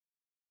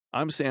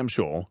I'm Sam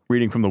Scholl,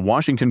 reading from the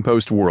Washington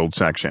Post World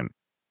section.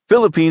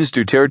 Philippines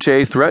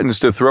Duterte threatens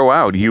to throw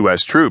out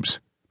U.S. troops,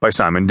 by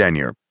Simon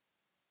Denyer.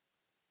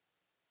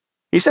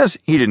 He says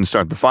he didn't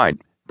start the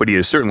fight, but he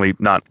is certainly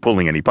not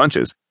pulling any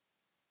punches.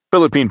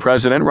 Philippine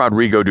President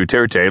Rodrigo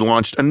Duterte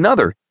launched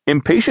another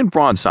impatient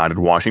broadside at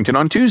Washington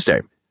on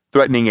Tuesday,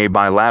 threatening a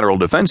bilateral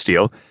defense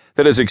deal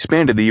that has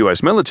expanded the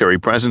U.S. military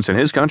presence in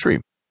his country.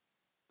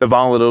 The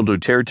volatile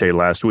Duterte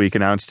last week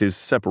announced his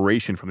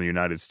separation from the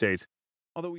United States.